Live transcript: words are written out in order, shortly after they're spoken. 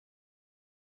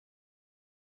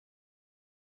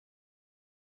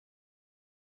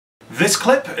This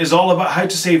clip is all about how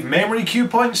to save memory cue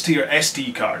points to your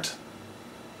SD card.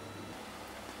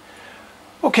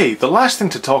 Okay, the last thing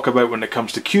to talk about when it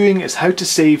comes to queuing is how to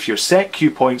save your set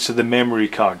cue points to the memory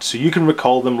card so you can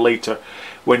recall them later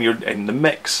when you're in the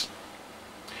mix.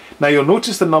 Now you'll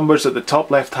notice the numbers at the top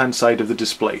left hand side of the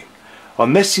display.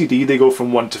 On this CD they go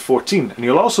from 1 to 14, and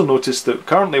you'll also notice that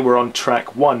currently we're on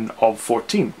track 1 of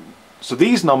 14. So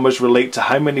these numbers relate to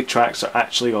how many tracks are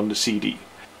actually on the CD.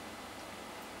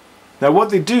 Now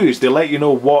what they do is they let you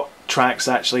know what tracks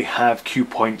actually have cue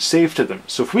points saved to them.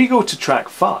 So if we go to track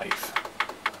 5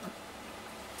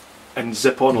 and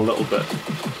zip on a little bit,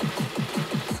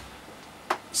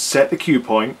 set the cue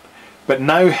point, but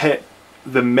now hit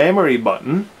the memory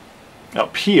button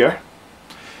up here,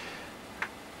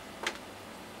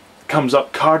 comes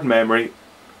up card memory,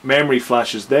 memory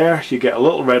flashes there, you get a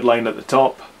little red line at the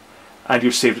top and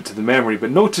you've saved it to the memory.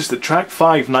 But notice that track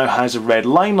 5 now has a red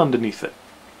line underneath it.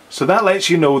 So that lets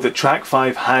you know that track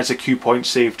 5 has a cue point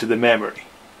saved to the memory.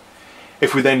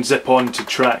 If we then zip on to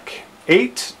track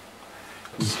 8,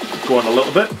 go on a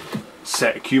little bit,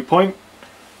 set a cue point,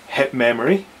 hit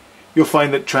memory, you'll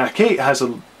find that track 8 has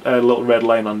a little red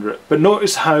line under it. But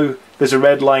notice how there's a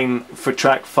red line for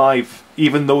track 5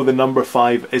 even though the number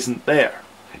 5 isn't there.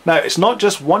 Now it's not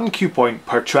just one cue point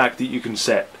per track that you can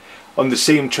set. On the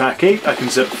same track 8 I can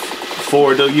zip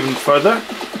forward even further,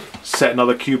 set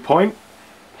another cue point,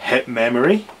 hit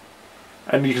memory,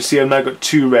 and you can see I've now got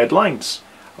 2 red lines.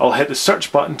 I'll hit the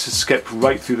search button to skip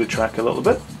right through the track a little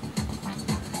bit.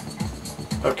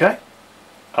 Okay,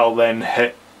 I'll then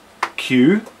hit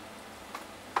Q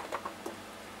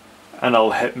and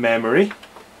I'll hit memory,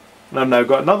 and I've now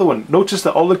got another one. Notice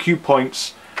that all the cue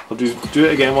points, I'll do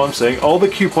it again while I'm saying, all the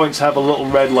cue points have a little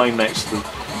red line next to them,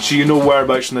 so you know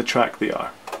whereabouts in the track they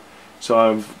are. So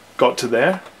I've got to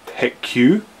there, hit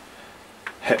Q,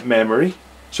 hit memory.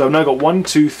 So I've now got 1,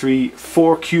 2, 3,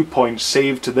 4 cue points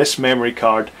saved to this memory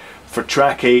card for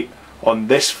track 8 on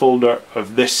this folder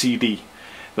of this CD.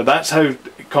 Now that's how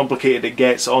complicated it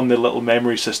gets on the little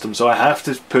memory system. So I have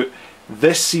to put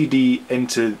this CD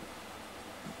into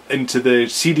the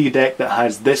CD deck that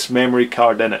has this memory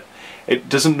card in it. It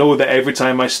doesn't know that every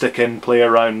time I stick in play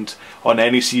around on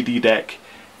any CD deck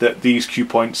that these cue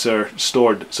points are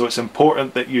stored. So it's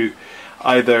important that you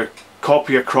either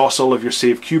copy across all of your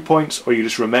saved cue points or you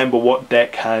just remember what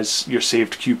deck has your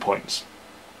saved cue points.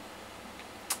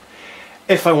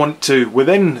 If I want to,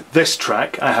 within this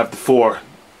track I have the 4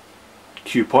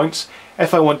 cue points.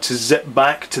 If I want to zip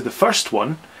back to the first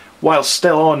one while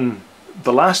still on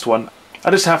the last one, I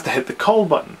just have to hit the call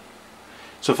button.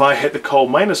 So if I hit the call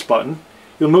minus button,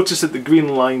 you'll notice that the green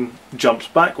line jumps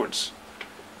backwards.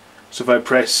 So if I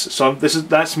press,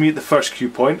 that's me at the first cue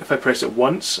point. If I press it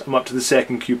once, I'm up to the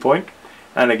second cue point,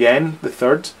 and again the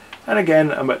third, and again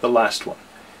I'm at the last one.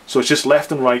 So it's just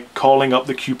left and right calling up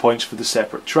the cue points for the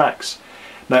separate tracks.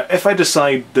 Now if I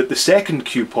decide that the second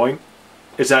cue point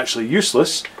is actually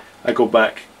useless, I go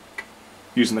back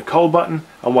using the call button,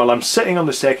 and while I'm sitting on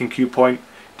the second cue point,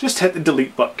 just hit the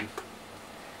delete button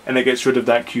and it gets rid of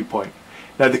that cue point.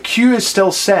 Now the cue is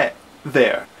still set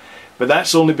there, but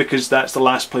that's only because that's the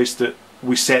last place that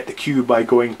we set the cue by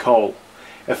going call.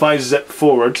 If I zip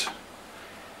forward,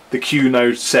 the cue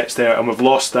now sets there and we've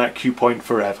lost that cue point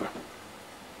forever.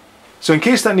 So in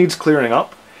case that needs clearing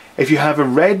up, if you have a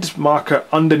red marker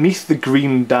underneath the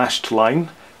green dashed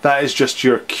line, that is just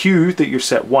your cue that you've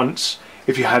set once.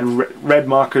 If you had red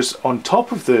markers on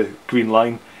top of the green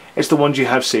line, it's the ones you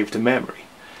have saved to memory.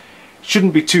 It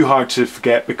shouldn't be too hard to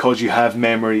forget because you have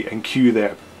memory and cue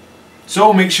there.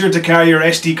 So make sure to carry your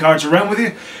SD cards around with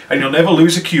you and you'll never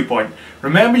lose a cue point.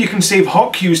 Remember, you can save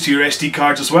hot cues to your SD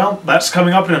cards as well. That's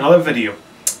coming up in another video.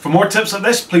 For more tips like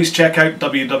this, please check out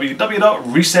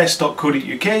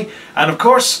www.recess.co.uk and of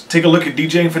course, take a look at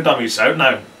DJing for Dummies out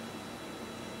now.